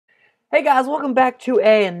Hey guys, welcome back to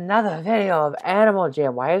another video of Animal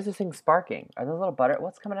Jam. Why is this thing sparking? Are those little butter?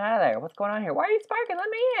 What's coming out of there? What's going on here? Why are you sparking? Let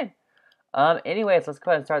me in. Anyways, let's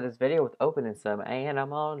go ahead and start this video with opening some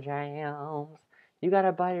Animal Jams. You got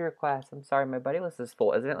a buddy request. I'm sorry, my buddy list is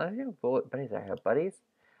full, isn't it? Let me see what buddies I have. Buddies?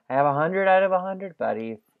 I have 100 out of 100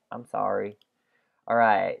 buddies. I'm sorry.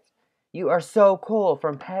 Alright. You are so cool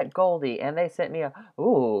from Pet Goldie, and they sent me a...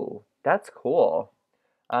 Ooh, that's cool.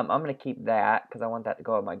 I'm going to keep that because I want that to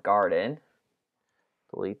go in my garden.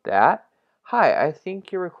 Delete that. Hi, I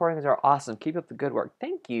think your recordings are awesome. Keep up the good work.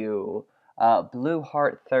 Thank you. Blue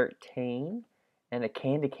Heart 13 and a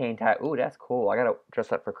candy cane tie. Ooh, that's cool. I got to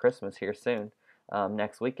dress up for Christmas here soon,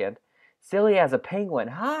 next weekend. Silly as a penguin.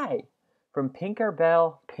 Hi. From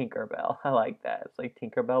Pinkerbell. Pinkerbell. I like that. It's like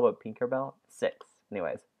Tinkerbell, but Pinkerbell. 6.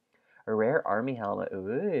 Anyways. A rare army helmet.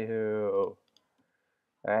 Ooh.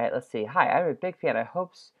 Alright, let's see. Hi, I'm a big fan. I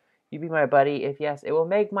hope you be my buddy. If yes, it will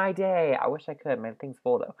make my day. I wish I could. My thing's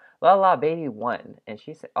full, though. La La Baby 1. And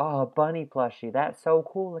she said, oh, a bunny plushie. That's so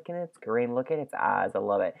cool. Look at its green. Look at its eyes. I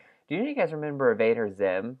love it. Do you guys remember Vader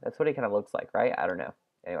Zim? That's what he kind of looks like, right? I don't know.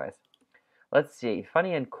 Anyways. Let's see.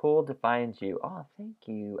 Funny and cool defines you. Oh, thank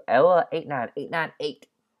you. Ella89898.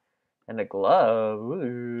 And a glove.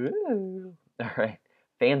 Ooh. Alright.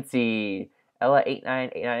 Fancy.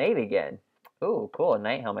 Ella89898 again. Ooh, cool. A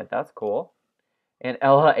night helmet. That's cool. And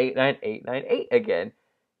Ella89898 again.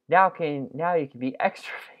 Now you can be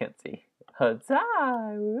extra fancy. Huzzah!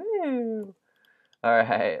 Woo!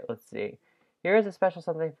 Alright, let's see. Here's a special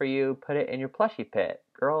something for you. Put it in your plushie pit.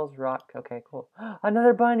 Girls rock. Okay, cool.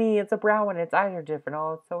 Another bunny. It's a brown one. Its eyes are different.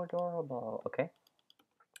 Oh, it's so adorable. Okay.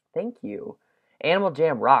 Thank you. Animal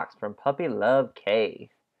Jam Rocks from Puppy Love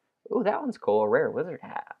K. Ooh, that one's cool. A rare wizard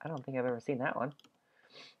hat. I don't think I've ever seen that one.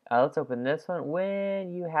 Let's open this one.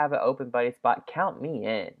 When you have an open buddy spot, count me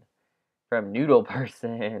in. From Noodle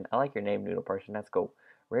Person. I like your name, Noodle Person. That's cool.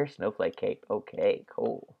 Rare snowflake cape. Okay,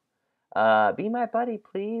 cool. Be my buddy,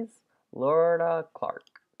 please. Lorda Clark.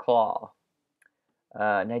 Claw.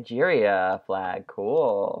 Nigeria flag.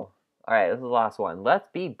 Cool. Alright, this is the last one. Let's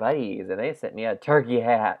be buddies. And they sent me a turkey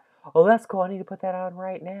hat. Oh, that's cool. I need to put that on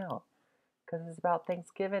right now. Because it's about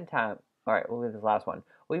Thanksgiving time. Alright, we'll do this last one.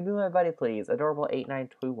 Will you be my buddy, please? Adorable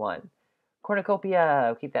 8921. Cornucopia.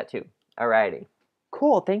 I'll keep that too. Alrighty.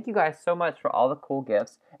 Cool. Thank you guys so much for all the cool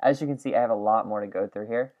gifts. As you can see, I have a lot more to go through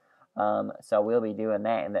here. So we'll be doing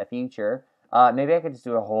that in the future. Maybe I could just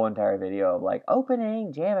do a whole entire video of like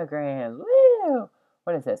opening Jamagrams. Woo!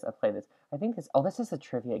 What is this? I played this. I think this. Oh, this is a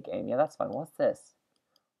trivia game. Yeah, that's fun. What's this?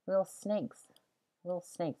 Little snakes. Little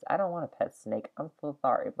snakes. I don't want a pet snake. I'm so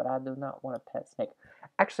sorry, but I do not want a pet snake.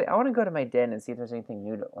 Actually, I want to go to my den and see if there's anything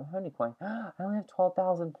new to. How many points? I only have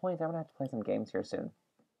 12,000 points. I'm gonna have to play some games here soon.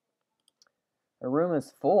 The room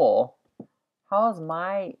is full. How is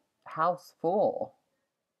my house full?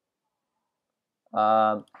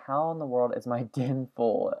 How in the world is my den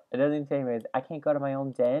full? It doesn't even say me. I can't go to my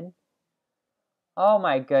own den? Oh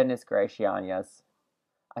my goodness gracious.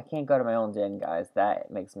 I can't go to my own den, guys.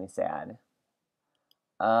 That makes me sad.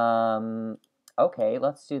 Okay,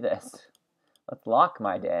 let's do this. Let's lock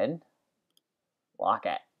my den. Lock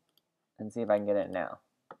it. And see if I can get it now.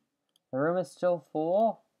 The room is still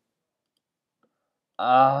full? Okay,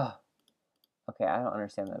 I don't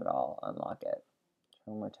understand that at all. Unlock it.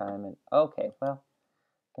 One more time and okay, well,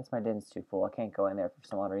 I guess my den's too full. I can't go in there for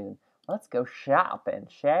some odd reason. Let's go shopping,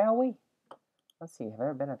 shall we? Let's see, have I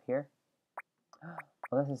ever been up here?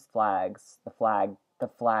 Well, this is flags. The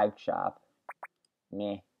flag shop.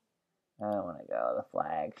 Meh. I don't want to go to the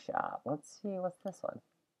flag shop. Let's see, what's this one?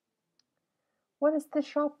 What is this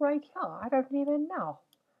shop right here? I don't even know.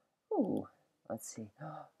 Ooh, let's see.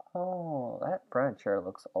 Oh, that furniture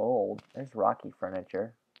looks old. There's Rocky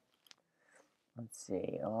furniture. Let's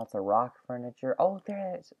see, lots of rock furniture. Oh,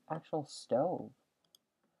 there's actual stove.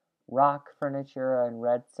 Rock furniture and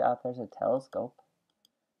red stuff. There's a telescope.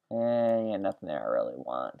 And yeah, nothing there I really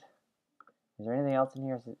want. Is there anything else in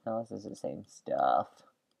here? No, this is the same stuff.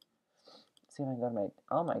 Let's see if I can go to my...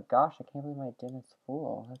 Oh my gosh, I can't believe my den is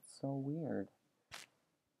full. That's so weird.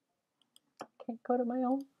 I can't go to my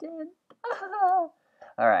own den.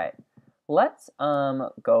 Alright. Let's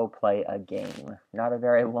go play a game. Not a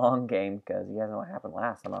very long game, because you guys know what happened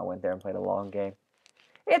last time I went there and played a long game.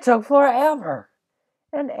 It took forever.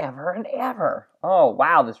 And ever and ever. Oh,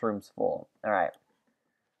 wow, this room's full. Alright.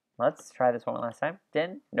 Let's try this one last time.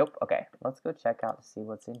 Den? Nope. Okay. Let's go check out to see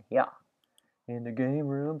what's in here. In the game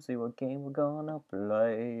room, see what game we're gonna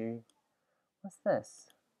play. What's this?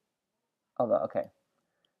 Oh, okay.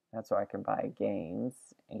 That's where I can buy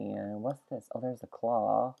games. And what's this? Oh, there's the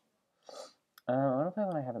claw. I want to play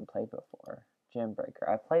one I haven't played before. Gem Breaker.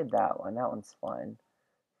 I played that one. That one's fun.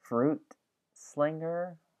 Fruit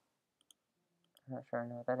Slinger. I'm not sure I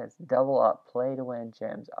know what that is. Double Up. Play to win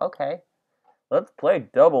gems. Okay. Let's play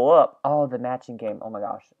Double Up. Oh, the matching game. Oh my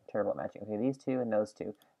gosh. Terrible at matching. Okay, these two and those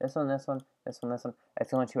two. This one, this one, this one, this one. That's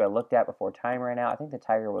the only two I looked at before time ran out. I think the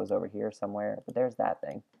tiger was over here somewhere. But there's that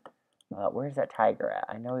thing. Where's that tiger at?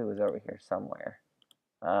 I know he was over here somewhere.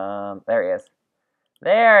 There he is.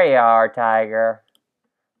 There you are, tiger.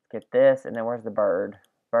 Get this, and then where's the bird?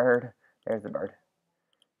 Bird. There's the bird.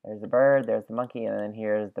 There's the bird, there's the monkey, and then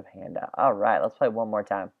here's the panda. Alright, let's play one more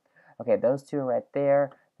time. Okay, those two are right there,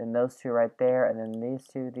 then those two are right there, and then these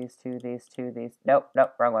two, these two, these two, these... Nope,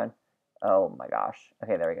 wrong one. Oh my gosh.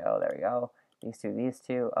 Okay, there we go, there we go. These two, these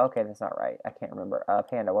two. Okay, that's not right. I can't remember.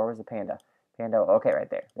 Panda, where was the panda? Panda, okay, right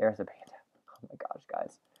there. There's the panda. Oh my gosh,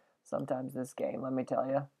 guys. Sometimes this game, let me tell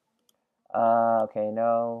you. Okay,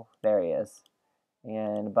 no. There he is.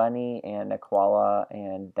 And bunny and a koala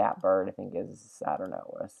and that bird I think is, I don't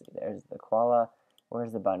know, let's see, there's the koala,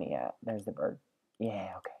 where's the bunny at? There's the bird.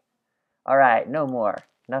 Yeah, okay. Alright, no more.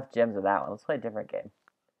 Enough gems of that one. Let's play a different game.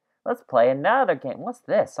 Let's play another game. What's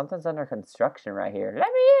this? Something's under construction right here.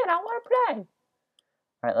 Let me in, I want to play.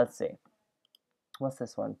 Alright, let's see. What's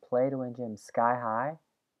this one? Play to win gems Sky High.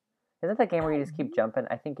 Is that the game where you just keep jumping?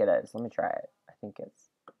 I think it is. Let me try it. I think it's...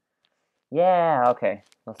 Yeah, okay.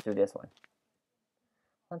 Let's do this one.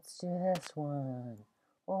 Let's do this one.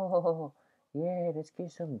 Oh, yeah, let's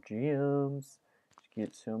get some gems. Let's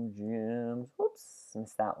get some gems. Whoops,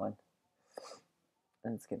 missed that one.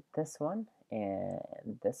 Let's get this one,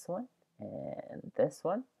 and this one, and this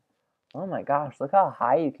one. Oh my gosh, look how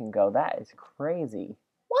high you can go. That is crazy.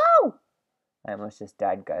 Whoa! I almost just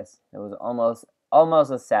died, guys. It was almost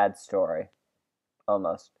a sad story.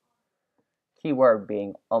 Almost. Keyword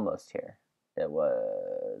being almost here. It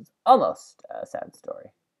was almost a sad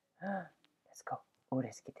story. Let's go. Oh,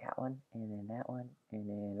 let's get that one, and then that one, and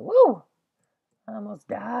then woo! I almost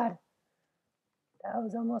died. That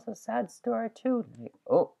was almost a sad story too.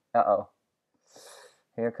 Oh, uh-oh.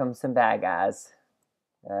 Here comes some bad guys.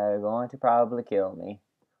 They're going to probably kill me.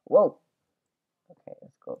 Whoa! Okay,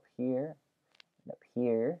 let's go up here, and up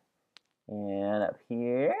here, and up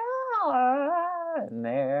here, and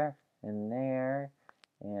there, and there,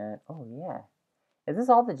 and oh yeah. Is this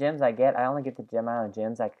all the gems I get? I only get the amount of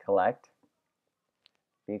gems I collect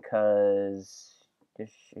because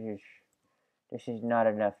this is not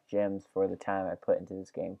enough gems for the time I put into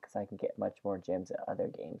this game because I can get much more gems at other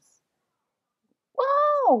games.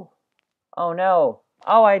 Whoa! Oh no!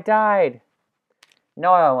 Oh, I died!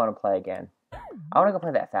 No, I don't want to play again. I want to go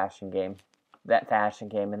play that fashion game.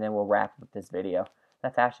 And then we'll wrap up this video.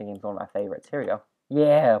 That fashion game is one of my favorites. Here we go.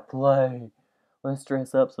 Yeah, play! Let's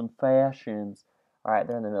dress up some fashions. Alright,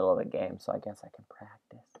 they're in the middle of the game, so I guess I can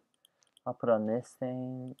practice. I'll put on this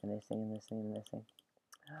thing, and this thing, and this thing, and this thing.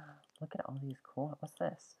 Look at all these cool... What's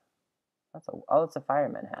this? Oh, it's a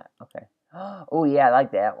fireman hat. Okay. Oh, yeah, I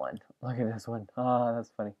like that one. Look at this one. Oh,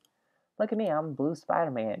 that's funny. Look at me, I'm Blue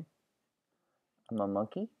Spider-Man. I'm a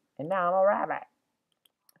monkey, and now I'm a rabbit.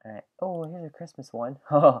 Alright. Oh, here's a Christmas one.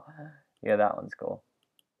 Oh, yeah, that one's cool.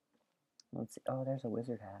 Let's see. Oh, there's a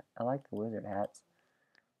wizard hat. I like the wizard hats.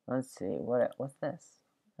 Let's see, what's this?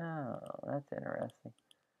 Oh, that's interesting.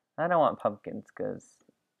 I don't want pumpkins because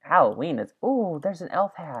Halloween is... Oh, there's an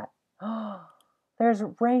elf hat. Oh, there's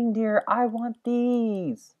reindeer. I want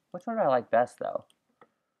these. Which one do I like best, though?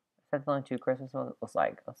 Is that the only two Christmas ones? Let's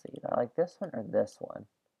see. Do I like this one or this one?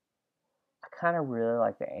 I kind of really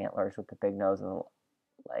like the antlers with the big nose and the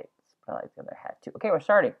lights. But I like the other hat, too. Okay, we're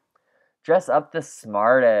starting. Dress up the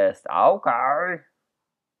smartest. Okay.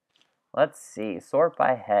 Let's see. Sort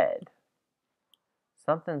by head.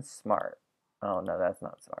 Something smart. Oh, no, that's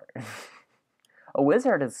not smart. A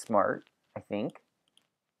wizard is smart, I think.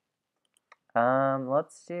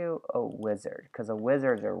 Let's do a wizard, because a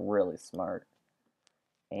wizards are really smart.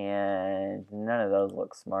 And none of those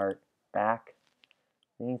look smart. Back.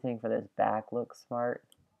 Anything for this back looks smart?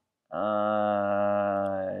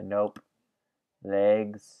 Nope.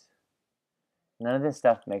 Legs. None of this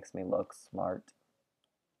stuff makes me look smart.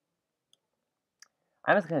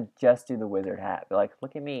 I'm just going to do the wizard hat. Be like,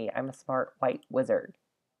 look at me, I'm a smart white wizard.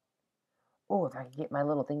 Oh, if I could get my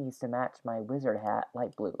little thingies to match my wizard hat,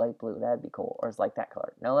 light blue, that'd be cool. Or it's like that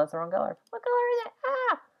color. No, that's the wrong color. What color is it?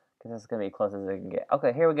 Ah! Because this is going to be as close as I can get.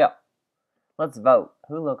 Okay, here we go. Let's vote.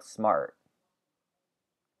 Who looks smart?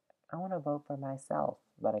 I want to vote for myself,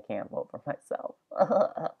 but I can't vote for myself.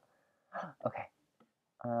 Okay.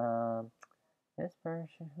 This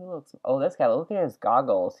person, who looks... Oh, this guy, look at his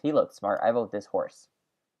goggles. He looks smart. I vote this horse.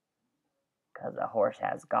 Because the horse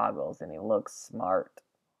has goggles and he looks smart.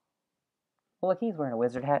 Oh, look, he's wearing a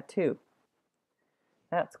wizard hat, too.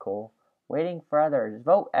 That's cool. Waiting for others.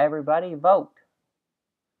 Vote, everybody, vote.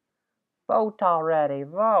 Vote already,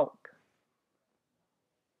 vote.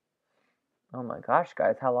 Oh my gosh,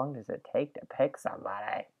 guys, how long does it take to pick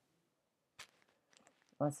somebody?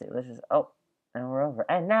 Let's see, let's just, oh, and we're over.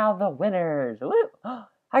 And now the winners. Woo!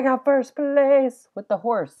 I got first place with the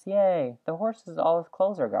horse, yay. The horse's all his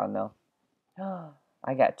clothes are gone, though.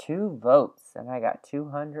 I got 2 votes, and I got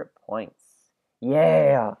 200 points.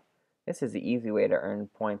 Yeah! This is the easy way to earn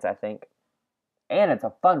points, I think. And it's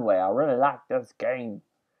a fun way. I really like this game.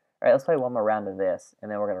 Alright, let's play one more round of this,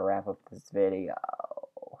 and then we're going to wrap up this video.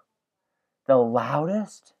 The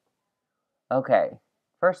loudest? Okay.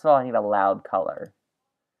 First of all, I need a loud color.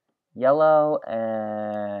 Yellow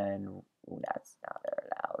and... Ooh, that's not very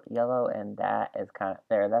loud. Yellow and that is kind of...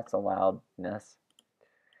 There, that's a loudness.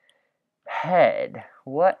 Head.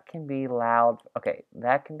 What can be loud? Okay,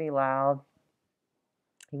 that can be loud.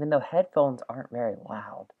 Even though headphones aren't very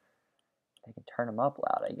loud. They can turn them up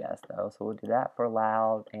loud, I guess, though. So we'll do that for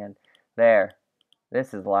loud. And there.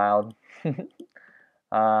 This is loud.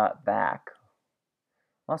 Back.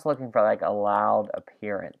 I'm also looking for, like, a loud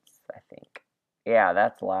appearance, I think. Yeah,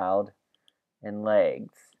 that's loud. And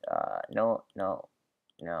legs. No.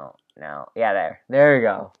 Yeah, there. There you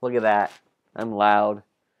go. Look at that. I'm loud.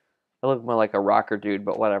 I look more like a rocker dude,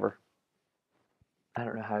 but whatever. I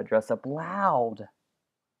don't know how to dress up loud.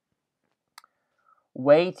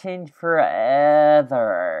 Waiting for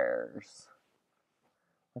others.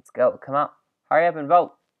 Let's go. Come on. Hurry up and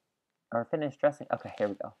vote. Or finish dressing. Okay, here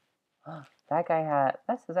we go. That guy had...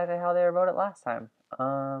 That's exactly how they were voted last time.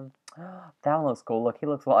 That one looks cool. Look, he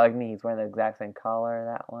looks like me. He's wearing the exact same color,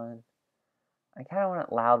 that one. I kind of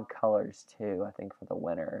want loud colors, too, I think, for the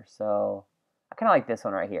winner. So, I kind of like this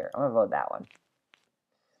one right here. I'm going to vote that one.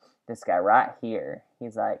 This guy right here.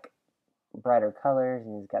 He's like brighter colors,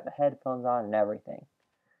 and he's got the headphones on and everything.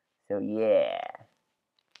 So, yeah.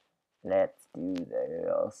 Let's do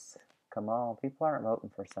this. Come on. People aren't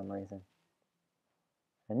voting for some reason.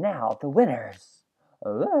 And now, the winners.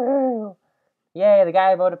 Ooh. Yay, the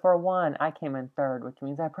guy I voted for won. I came in third, which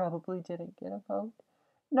means I probably didn't get a vote.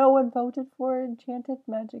 No one voted for Enchanted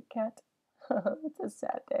Magic Cat. It's a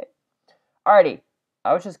sad day. Alrighty,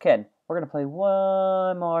 I was just kidding. We're going to play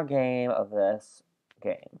one more game of this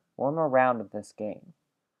game. One more round of this game.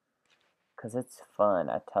 Because it's fun,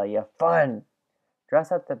 I tell you. Fun!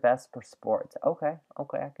 Dress up the best for sports. Okay,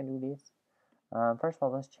 I can do these. First of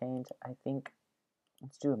all, let's change, I think,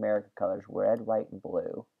 let's do American colors. Red, white, and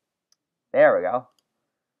blue. There we go.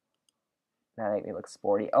 That make me look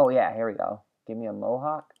sporty. Oh yeah, here we go. Give me a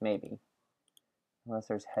mohawk? Maybe. Unless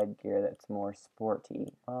there's headgear that's more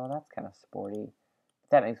sporty. Oh, that's kind of sporty.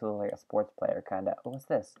 That makes me look like a sports player, kind of. Oh, what's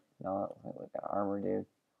this? No, it looks like an armor dude.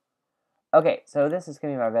 Okay, so this is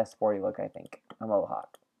going to be my best sporty look, I think. A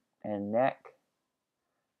mohawk. And neck.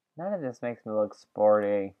 None of this makes me look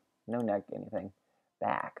sporty. No neck, anything.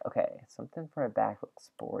 Back. Okay, something for a back looks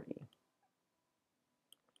sporty.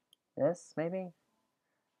 This, maybe?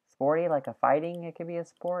 Sporty, like a fighting, it could be a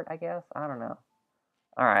sport, I guess. I don't know.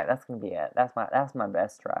 Alright, that's gonna be it. That's my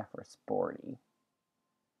best try for sporty.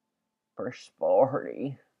 For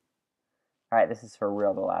sporty. Alright, this is for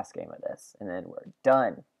real the last game of this. And then we're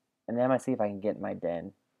done. And then I'm gonna see if I can get in my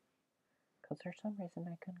den. Because for some reason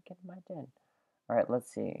I couldn't get in my den. Alright,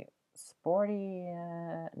 let's see. Sporty,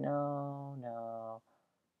 no.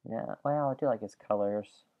 Well, I do like his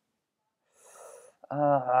colors.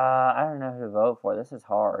 I don't know who to vote for. This is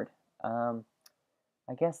hard. I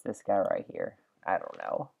guess this guy right here. I don't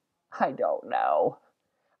know.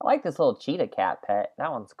 I like this little cheetah cat pet.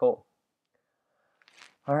 That one's cool.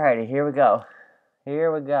 Alrighty, here we go.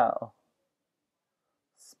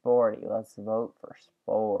 Sporty. Let's vote for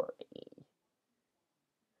sporty.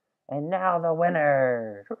 And now the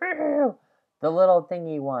winner. Woo! The little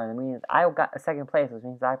thingy won. It means I got second place, which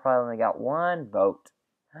means I probably only got 1 vote.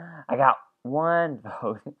 I got 1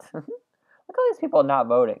 vote. Look at all these people not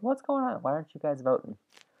voting. What's going on? Why aren't you guys voting?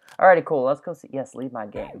 Alrighty, cool. Let's go see. Yes, leave my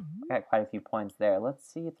game. I got quite a few points there. Let's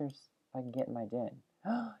see if I can get in my den.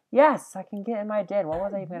 Yes, I can get in my den. What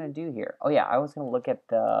was I even going to do here? Oh, yeah, I was going to look at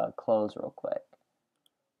the clothes real quick.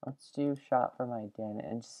 Let's do shop for my den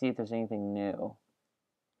and see if there's anything new.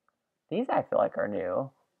 These I feel like are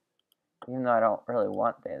new. Even though I don't really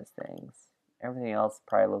want those things. Everything else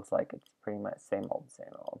probably looks like it's pretty much same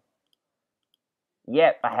old.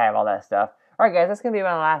 Yep, I have all that stuff. Alright guys, that's going to be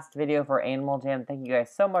my last video for Animal Jam. Thank you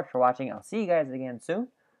guys so much for watching. I'll see you guys again soon.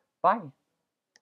 Bye.